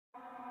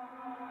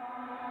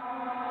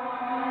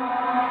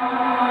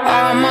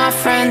my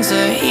friends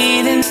are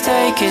heathens,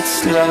 take it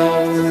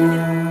slow.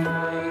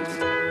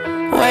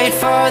 Wait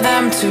for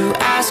them to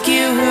ask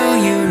you who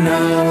you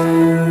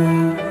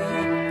know.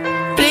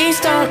 Please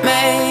don't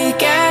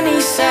make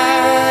any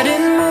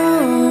sudden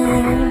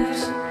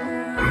moves.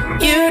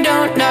 You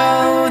don't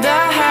know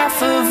the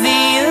half of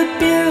the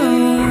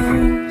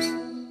abuse.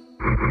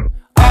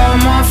 All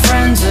my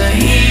friends are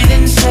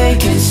heathens,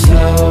 take it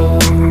slow.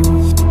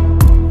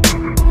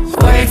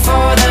 Wait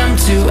for them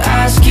to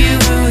ask you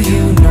who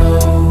you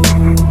know.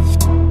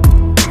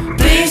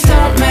 Please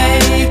don't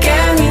make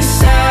any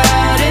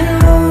sudden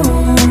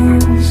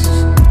moves.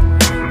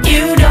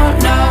 You don't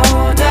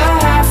know the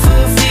half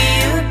of the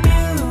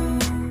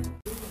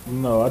abuse.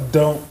 No, I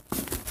don't.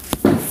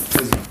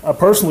 I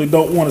personally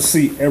don't want to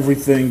see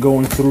everything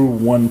going through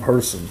one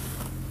person.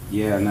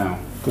 Yeah, no.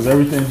 Because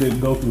everything didn't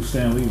go through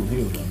Stan Lee when he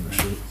was on the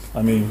shit.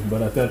 I mean,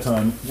 but at that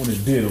time, when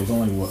it did, it was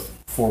only, what,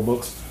 4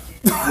 books?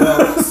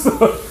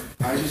 Well,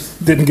 I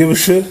just didn't give a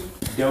shit?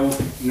 Don't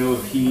know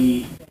if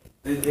he...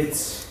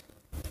 It's...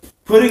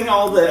 Putting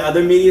all the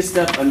other media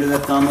stuff under the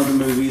thumb of the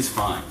movie is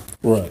fine.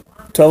 Right.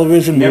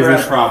 Television Never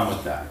movies had a problem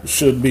with that.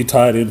 should be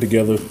tied in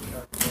together.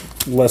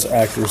 Less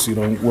actors, you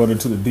don't run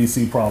into the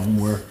DC problem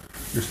where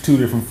there's 2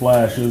 different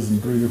Flashes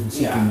and 3 different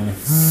Supermen.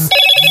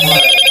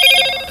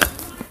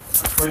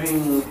 But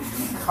putting the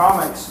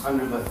comics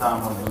under the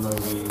thumb of the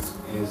movies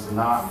is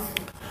not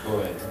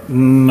good.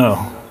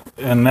 No.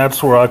 And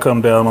that's where I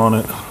come down on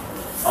it.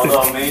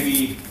 Although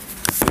maybe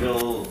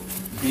it'll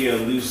be a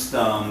loose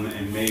thumb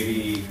and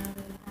maybe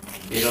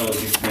it'll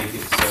just make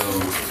it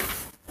so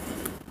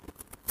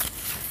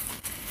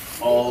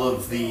all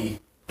of the...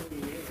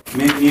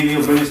 Maybe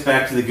it'll bring us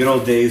back to the good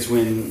old days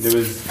when there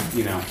was,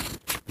 you know,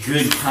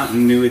 good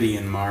continuity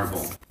in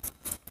Marvel.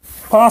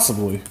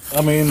 Possibly.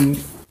 I mean...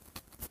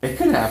 It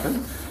could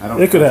happen.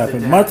 It could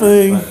happen. My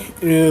thing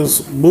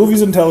is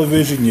movies and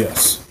television,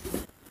 yes.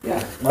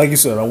 Yeah. Like you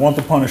said, I want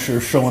the Punisher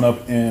showing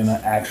up in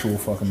an actual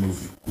fucking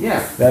movie.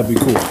 Yeah. That'd be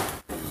cool.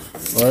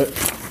 Right?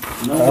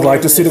 I'd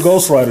like to see the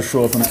Ghost Rider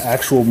show up in an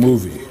actual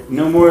movie.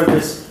 No more of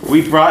this,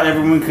 we brought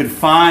everyone could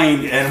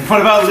find, and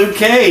what about Luke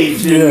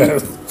Cage? Yeah.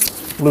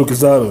 Luke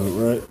is out of it,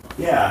 right?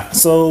 Yeah.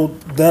 So,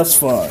 that's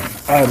fine.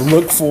 I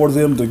look for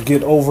them to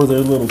get over their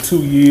little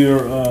 2-year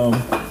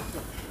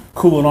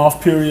cooling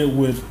off period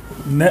with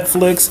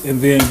Netflix and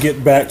then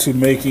get back to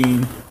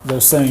making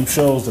those same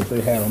shows that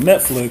they had on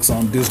Netflix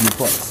on Disney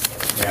Plus.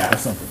 Yeah.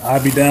 That's something.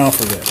 I'd be down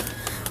for that.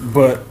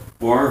 But...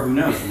 Or, who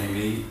knows,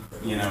 maybe,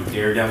 you know,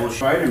 Daredevil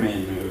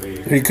Spider-Man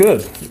movie. He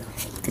could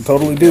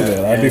totally do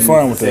that. I'd be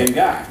fine with that. Same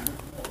guy.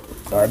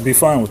 I'd be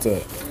fine with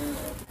that.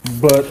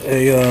 But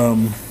a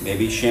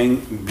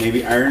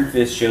maybe Iron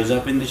Fist shows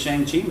up in the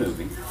Shang-Chi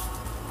movie.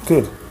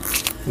 Good.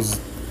 The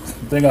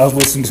thing I was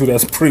listening to,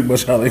 that's pretty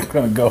much how they're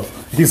gonna go.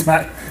 He's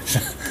not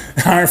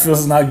Iron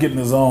Fist is not getting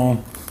his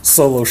own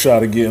solo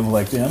shot again.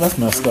 Like, damn, that's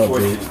messed up,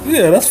 dude.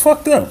 Yeah, that's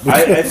fucked up.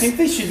 I think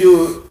they should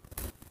do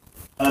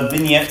a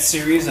vignette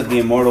series of the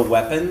Immortal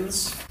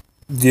Weapons.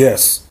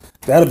 Yes,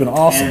 that'd have been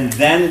awesome. And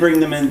then bring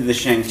them into the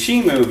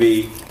Shang-Chi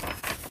movie,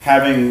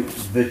 having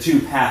the 2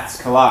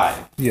 paths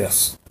collide.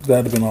 Yes,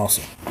 that'd have been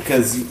awesome.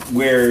 Because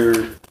where,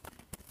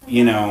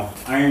 you know,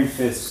 Iron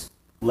Fist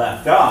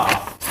left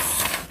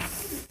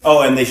off.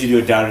 Oh, and they should do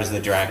a Daughters of the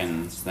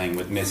Dragons thing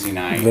with Missy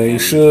Knight. They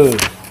should.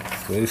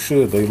 They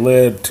should. They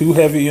led too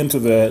heavy into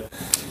that.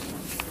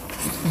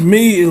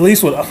 Me, at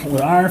least with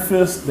Iron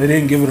Fist, they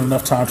didn't give it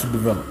enough time to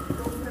develop.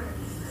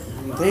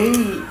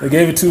 They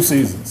gave it 2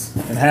 seasons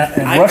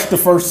and rushed the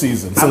first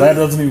season, so that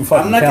doesn't even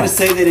fucking count. I'm not going to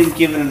say they didn't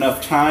give it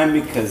enough time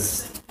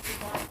because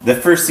the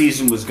first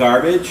season was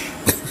garbage,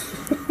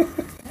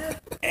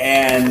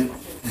 and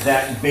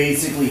that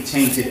basically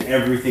tainted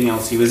everything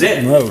else he was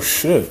in. No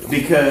shit.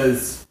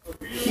 Because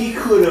he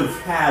could have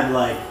had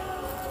like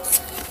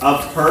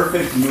a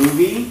perfect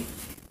movie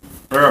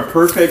or a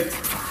perfect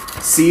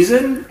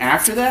season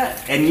after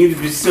that, and you'd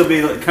still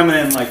be like, coming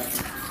in like,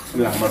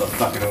 that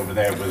motherfucker over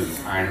there with his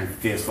iron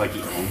fist like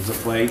he owns the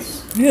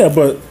place. Yeah,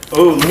 but...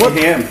 Oh, look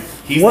at him.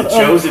 He's the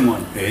chosen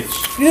one,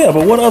 bitch. Yeah,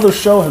 but what other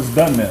show has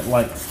done that?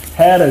 Like,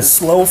 had a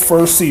slow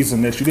first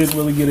season that you didn't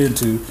really get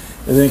into,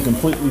 and then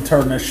completely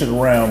turn that shit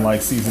around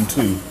like season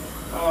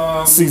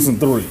 2, season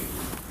 3.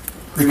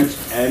 Pretty much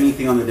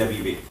anything on the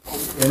WB.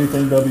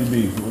 Anything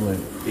WB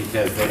related.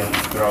 Because they don't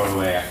throw it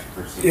away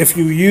after the first season.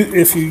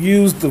 If you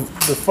use the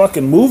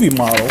fucking movie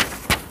model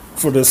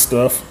for this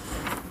stuff,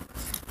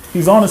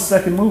 he's on his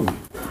second movie.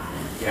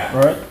 Yeah.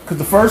 Right? Because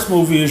the first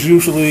movie is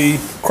usually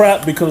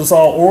crap because it's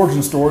all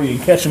origin story and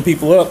catching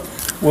people up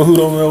who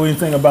don't know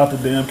anything about the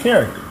damn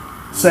character.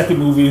 Second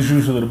movie is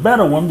usually the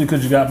better one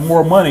because you got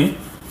more money,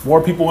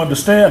 more people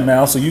understand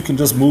now, so you can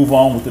just move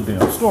on with the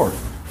damn story.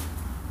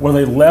 Where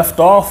they left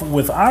off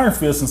with Iron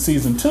Fist in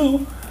season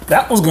 2,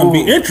 that was going to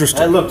be interesting.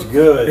 That looked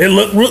good. It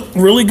looked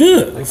really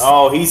good.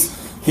 Oh, he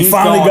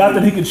finally got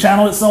that he could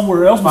channel it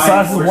somewhere else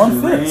besides his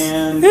one fist.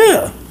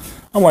 Yeah.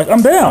 I'm like,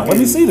 I'm down. Let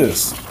me see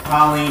this.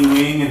 Colleen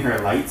Wing and her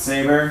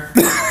lightsaber.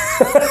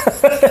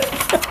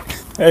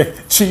 Hey,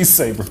 cheese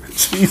saber.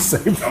 Cheese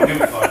saber. Don't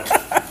give a fuck.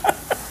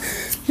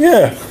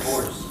 Yeah.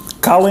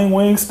 Colleen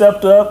Wing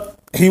stepped up.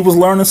 He was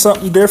learning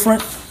something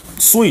different.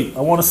 Sweet.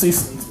 I want to see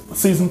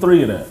season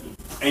 3 of that.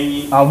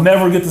 And I'll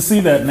never get to see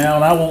that now,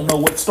 and I won't know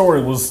what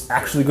story was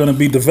actually going to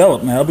be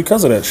developed now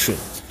because of that shit.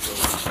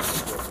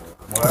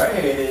 Well,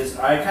 it is.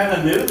 I kind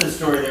of knew the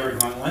story they were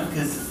going with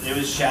because it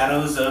was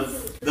shadows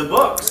of the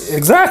books.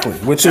 Exactly,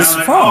 which And is I'm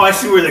like, fun. oh, I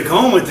see where they're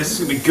going with this. This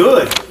is gonna be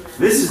good.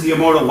 This is the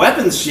Immortal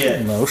Weapons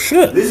shit. No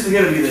shit. This is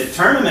gonna be the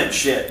tournament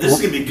shit. This is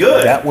gonna be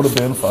good. That would have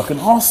been fucking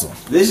awesome.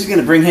 This is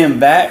gonna bring him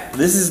back.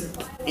 This is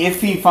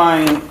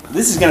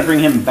This is gonna bring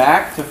him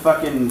back to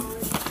fucking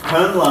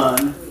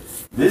Kunlun.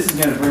 This is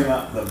gonna bring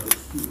up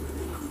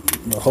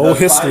The whole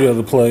history of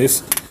the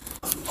place.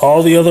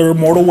 All the other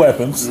immortal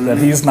weapons. That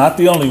he's not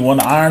the only one.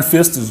 The Iron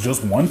Fist is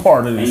just one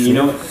part of this And shit.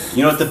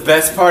 you know what the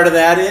best part of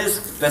that is?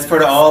 Best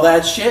part of all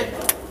that shit?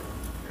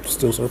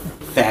 Still surfing?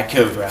 Fat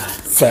Cobra.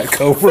 Fat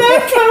Cobra.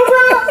 Fat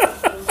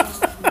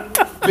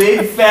Cobra!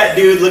 Big fat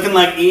dude looking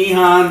like E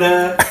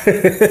Honda.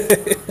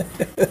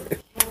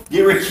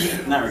 Get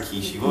Rikishi. Not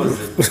Rikishi. What was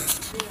it?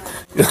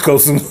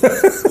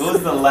 What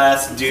was the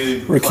last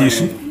dude?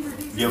 Rikishi. playing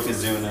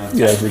Yokozuna.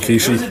 Yeah, There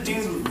Rikishi. was a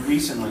dude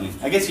recently.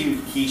 I guess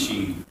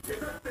Rikishi.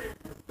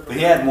 But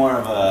he had more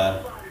of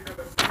a.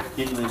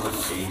 He didn't really look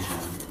Asian.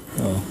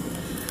 Oh.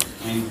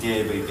 I mean, he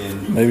did, but he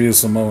didn't. Maybe it's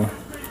Samoan.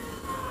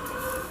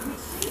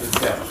 Let's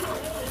go.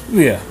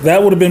 Yeah,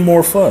 that would have been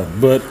more fun,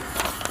 but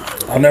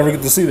I'll never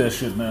get to see that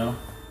shit now.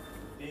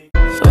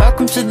 So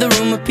welcome to the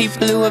room of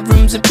people who have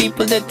rooms of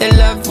people that they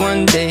loved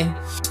one day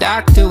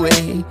docked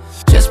away.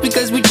 Just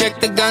because we check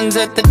the guns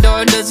at the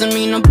door doesn't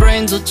mean our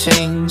brains will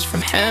change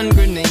from hand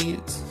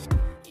grenades.